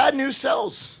 Because bad news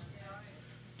sells.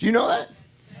 Do you know that?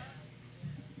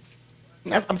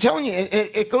 I'm telling you,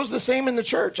 it goes the same in the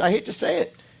church. I hate to say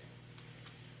it.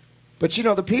 But you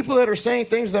know, the people that are saying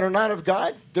things that are not of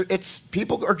God,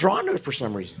 people are drawn to it for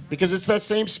some reason. Because it's that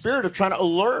same spirit of trying to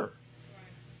allure.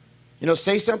 You know,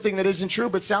 say something that isn't true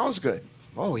but sounds good.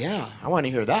 Oh yeah, I want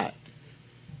to hear that.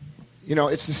 You know,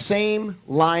 it's the same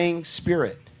lying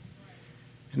spirit.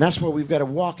 And that's why we've got to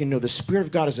walk and know the Spirit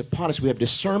of God is upon us. We have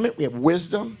discernment. We have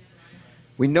wisdom.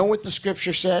 We know what the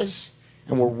Scripture says.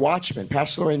 And we're watchmen.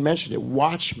 Pastor Lorraine mentioned it.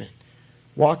 Watchmen.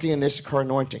 Walking in the Issachar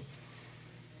anointing.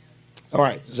 All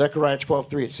right. Zechariah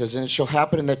 12:3. It says, and it shall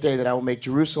happen in that day that I will make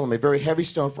Jerusalem a very heavy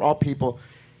stone for all people.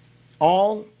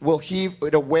 All will heave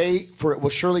it away, for it will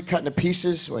surely cut into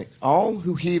pieces. Wait, all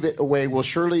who heave it away will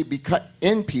surely be cut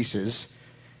in pieces.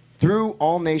 Through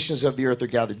all nations of the earth are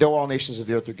gathered. Though all nations of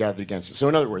the earth are gathered against it. So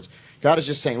in other words, God is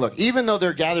just saying, look, even though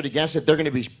they're gathered against it, they're going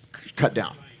to be cut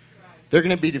down. They're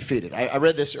going to be defeated. I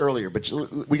read this earlier, but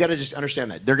we got to just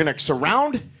understand that. They're going to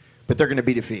surround, but they're going to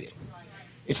be defeated.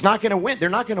 It's not going to win. They're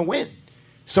not going to win.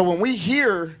 So when we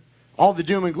hear all the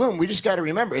doom and gloom, we just got to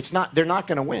remember, they're not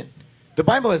going to win. The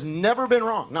Bible has never been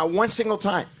wrong. Not one single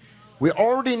time. We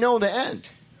already know the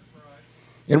end.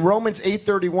 In Romans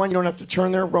 8:31, you don't have to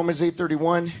turn there. Romans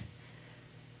 8:31.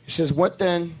 It says, what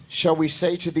then shall we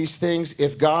say to these things?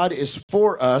 If God is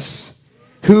for us,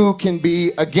 who can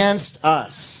be against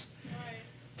us?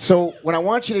 So what I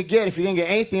want you to get, if you didn't get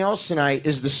anything else tonight,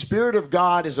 is the Spirit of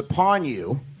God is upon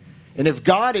you. And if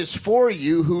God is for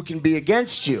you, who can be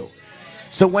against you?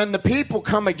 So when the people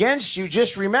come against you,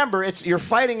 just remember, you're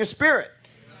fighting a spirit.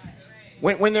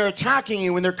 When they're attacking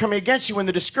you, when they're coming against you, when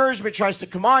the discouragement tries to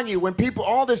come on you, when people,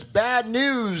 all this bad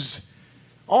news,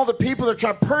 all the people that are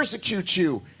trying to persecute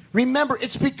you, remember,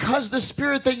 it's because the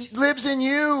Spirit that lives in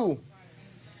you.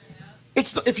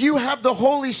 If you have the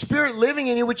Holy Spirit living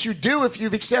in you, which you do if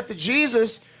you've accepted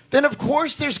Jesus, then of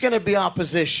course there's going to be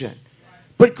opposition.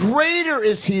 But greater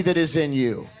is He that is in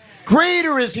you.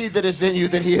 Greater is He that is in you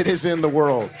than he that is in the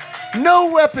world.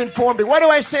 No weapon formed. Why do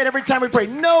I say it every time we pray?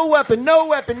 No weapon, no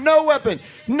weapon, no weapon,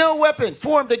 no weapon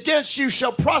formed against you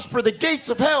shall prosper. The gates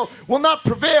of hell will not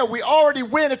prevail. We already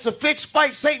win. It's a fixed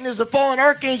fight. Satan is a fallen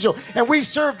archangel, and we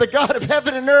serve the God of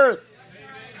heaven and earth.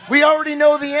 We already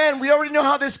know the end. We already know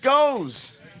how this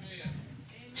goes.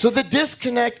 So the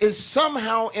disconnect is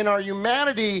somehow in our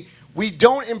humanity, we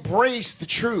don't embrace the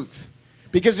truth.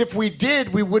 Because if we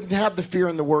did, we wouldn't have the fear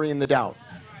and the worry and the doubt.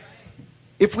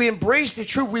 If we embraced the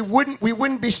truth, we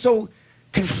wouldn't be so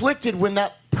conflicted when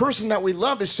that person that we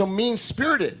love is so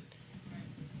mean-spirited.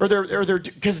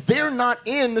 Because they're not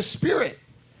in the Spirit.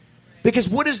 Because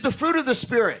what is the fruit of the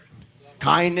Spirit?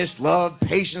 Kindness, love,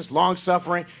 patience,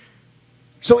 long-suffering.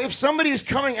 So if somebody is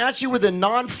coming at you with a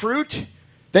non-fruit,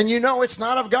 then you know it's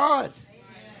not of God.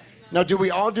 Now, do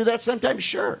we all do that sometimes?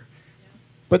 Sure.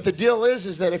 But the deal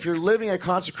is that if you're living a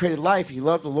consecrated life, you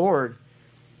love the Lord,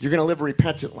 you're going to live a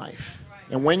repentant life.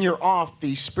 And when you're off,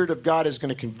 the Spirit of God is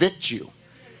going to convict you.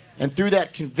 And through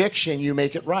that conviction, you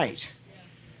make it right.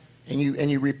 And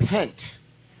you repent.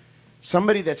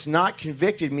 Somebody that's not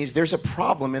convicted means there's a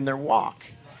problem in their walk.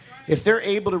 If they're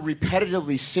able to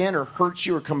repetitively sin or hurt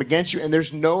you or come against you and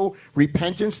there's no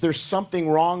repentance, there's something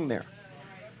wrong there.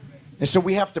 And so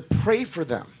we have to pray for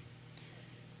them.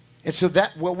 And so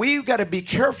that what we've got to be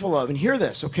careful of, and hear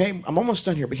this, okay? I'm almost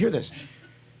done here, but hear this.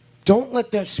 Don't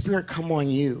let that spirit come on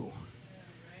you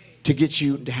to get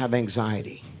you to have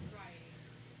anxiety.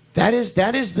 That is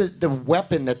the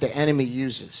weapon that the enemy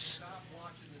uses.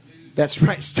 That's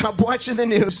right. Stop watching the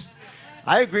news.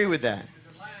 I agree with that.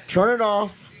 Turn it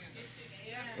off.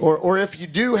 Or if you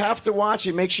do have to watch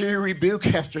it, make sure you rebuke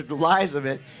after the lies of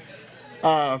it.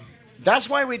 That's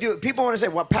why we do it. People want to say,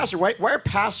 well, Pastor, why are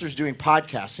pastors doing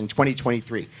podcasts in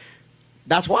 2023?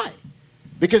 That's why.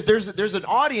 Because there's an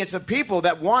audience of people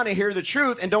that want to hear the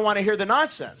truth and don't want to hear the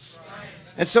nonsense.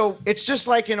 And so it's just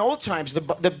like in old times,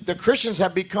 the Christians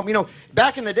have become,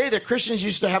 back in the day, the Christians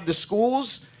used to have the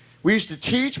schools. We used to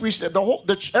teach.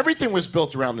 Everything was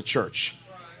built around the church.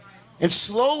 And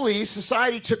slowly,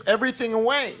 society took everything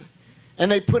away.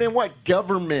 And they put in what?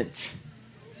 Government.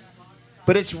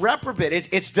 But it's reprobate.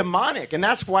 It's demonic. And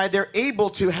that's why they're able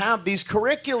to have these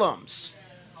curriculums.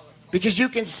 Because you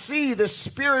can see the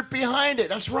spirit behind it.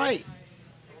 That's right.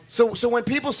 So when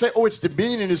people say, oh, it's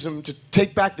dominionism to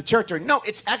take back the territory. No,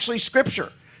 it's actually scripture.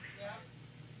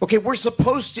 Okay, we're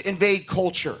supposed to invade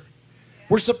culture.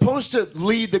 We're supposed to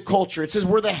lead the culture. It says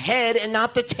we're the head and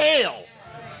not the tail.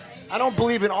 I don't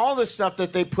believe in all the stuff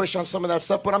that they push on some of that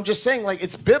stuff, but I'm just saying, like,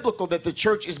 it's biblical that the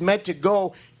church is meant to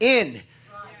go in,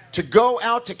 to go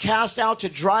out, to cast out, to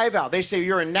drive out. They say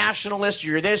you're a nationalist,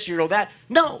 you're this, you're that.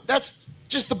 No, that's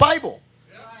just the Bible.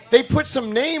 They put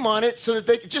some name on it so that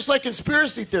they, just like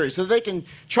conspiracy theories, so they can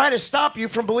try to stop you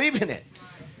from believing it.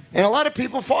 And a lot of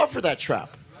people fall for that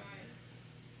trap.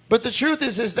 But the truth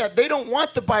is that they don't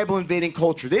want the Bible invading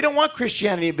culture. They don't want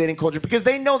Christianity invading culture because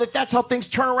they know that that's how things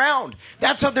turn around.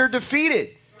 That's how they're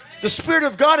defeated. The Spirit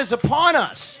of God is upon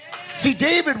us. See,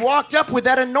 David walked up with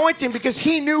that anointing because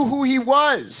he knew who he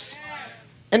was.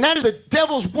 And that is the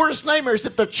devil's worst nightmare, is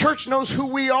that the church knows who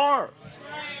we are.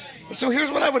 So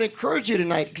here's what I would encourage you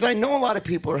tonight, because I know a lot of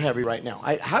people are heavy right now.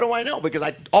 How do I know? Because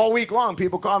all week long,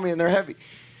 people call me and they're heavy.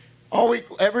 All week,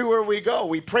 everywhere we go,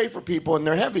 we pray for people and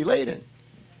they're heavy laden.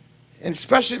 And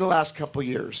especially the last couple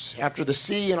years, after the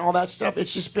sea and all that stuff,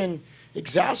 it's just been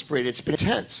exasperated. It's been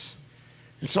intense.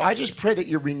 And so I just pray that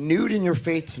you're renewed in your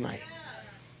faith tonight.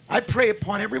 I pray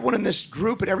upon everyone in this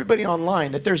group and everybody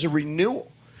online that there's a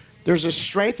renewal. There's a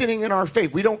strengthening in our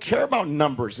faith. We don't care about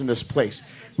numbers in this place.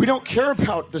 We don't care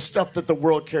about the stuff that the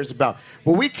world cares about.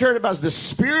 What we care about is the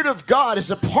Spirit of God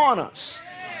is upon us.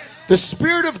 The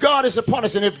Spirit of God is upon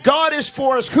us. And if God is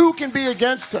for us, who can be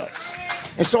against us?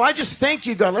 And so I just thank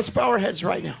you, God. Let's bow our heads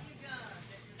right now.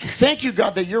 Thank you,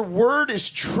 God, that your word is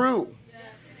true.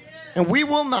 And we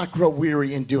will not grow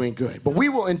weary in doing good, but we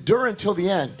will endure until the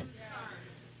end.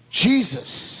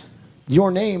 Jesus,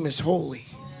 your name is holy.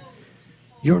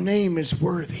 Your name is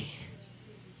worthy.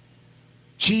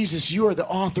 Jesus, you are the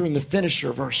author and the finisher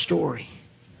of our story.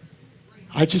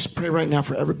 I just pray right now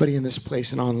for everybody in this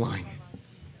place and online.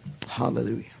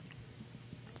 Hallelujah.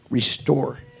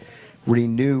 Restore,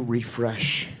 renew,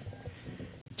 refresh.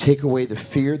 Take away the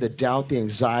fear, the doubt, the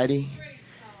anxiety.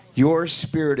 Your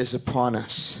Spirit is upon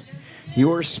us.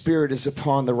 Your Spirit is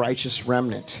upon the righteous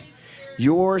remnant.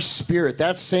 Your Spirit,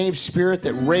 that same Spirit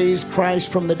that raised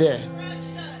Christ from the dead.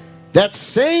 That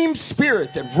same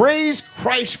Spirit that raised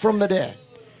Christ from the dead.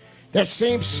 That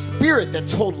same Spirit that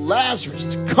told Lazarus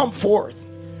to come forth.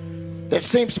 That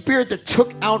same Spirit that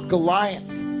took out Goliath.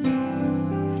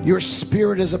 Your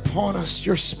Spirit is upon us.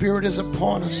 Your Spirit is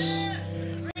upon us.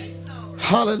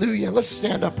 Hallelujah. Let's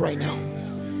stand up right now.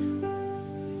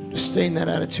 Just stay in that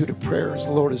attitude of prayer as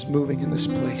the Lord is moving in this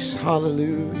place.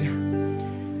 Hallelujah.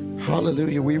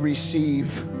 Hallelujah. We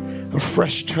receive a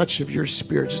fresh touch of your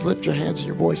Spirit. Just lift your hands and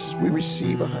your voices. We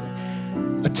receive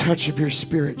a touch of your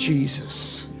Spirit,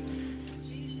 Jesus.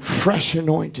 Fresh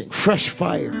anointing, fresh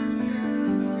fire.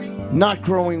 Not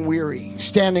growing weary,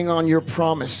 standing on your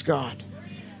promise, God.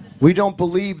 We don't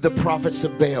believe the prophets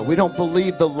of Baal. We don't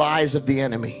believe the lies of the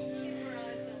enemy.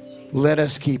 Let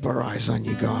us keep our eyes on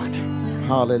you, God.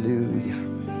 Hallelujah.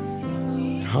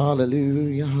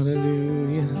 Hallelujah,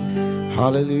 hallelujah.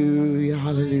 Hallelujah,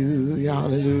 hallelujah,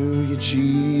 hallelujah.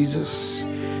 Jesus,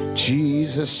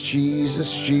 Jesus,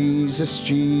 Jesus, Jesus,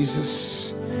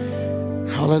 Jesus.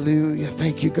 Hallelujah.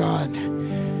 Thank you, God.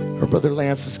 Our brother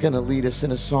Lance is going to lead us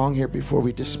in a song here before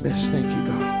we dismiss. Thank you,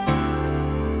 God.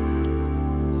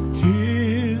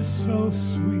 'Tis so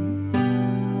sweet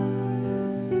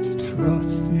to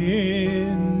trust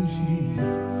in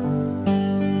Jesus,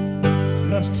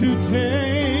 just to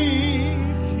take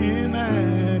him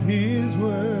at his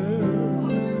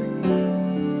word,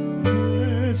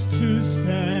 just to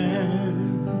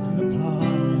stand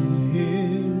upon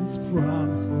his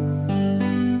promise,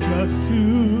 just to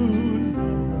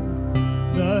know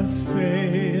thus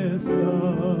saith the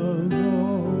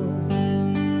Lord.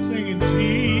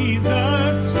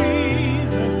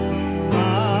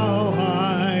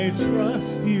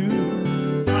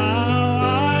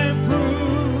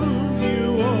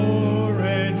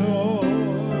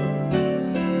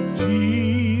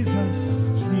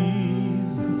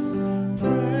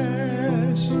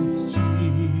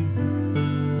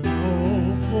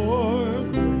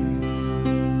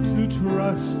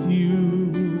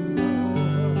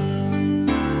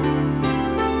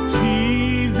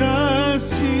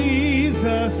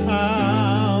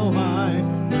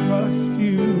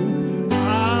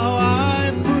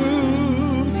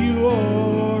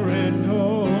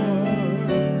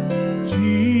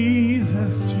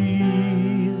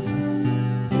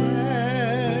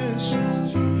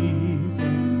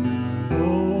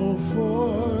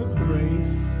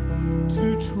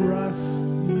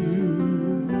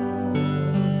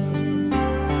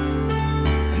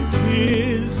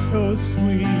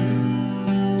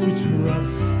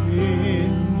 trust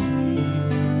in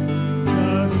Jesus,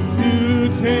 just to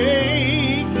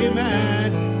take him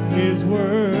at his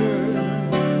word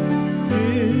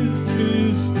is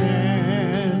to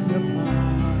stand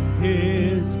upon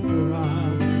his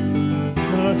promise,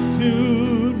 just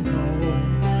to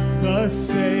know thus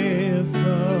saith the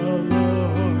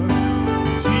Lord.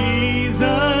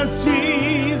 Jesus,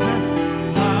 Jesus,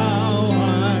 how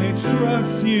I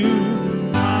trust you,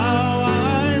 how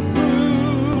I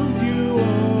prove you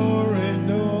o'er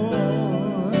and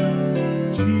o'er.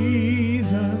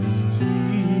 Jesus,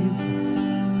 Jesus,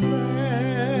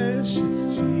 precious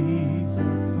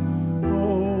Jesus,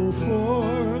 oh,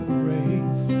 for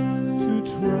grace to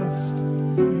trust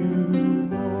you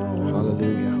more.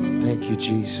 Hallelujah. Thank you,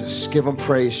 Jesus. Give him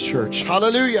praise, church.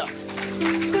 Hallelujah.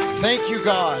 Thank you,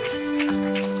 God.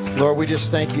 Lord, we just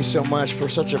thank you so much for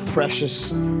such a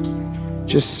precious,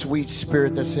 just sweet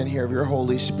spirit that's in here of your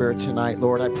Holy Spirit tonight.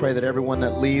 Lord, I pray that everyone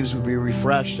that leaves would be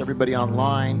refreshed, everybody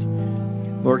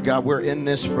online. Lord God, we're in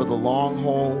this for the long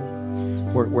haul.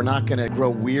 We're not going to grow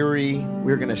weary.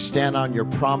 We're going to stand on your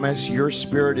promise. Your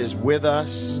spirit is with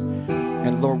us.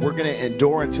 And Lord, we're going to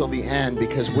endure until the end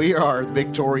because we are a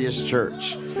victorious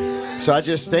church. So I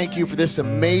just thank you for this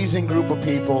amazing group of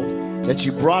people that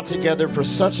you brought together for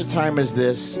such a time as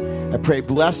this. I pray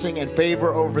blessing and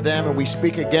favor over them, and we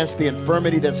speak against the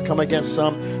infirmity that's come against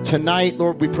some tonight.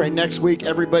 Lord, we pray next week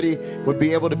everybody would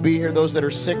be able to be here, those that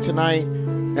are sick tonight.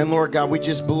 And Lord God, we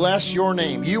just bless your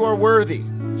name. You are worthy.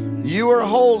 You are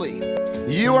holy.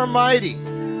 You are mighty.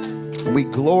 And we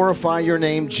glorify your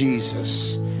name,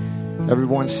 Jesus.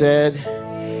 Everyone said,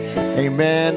 amen.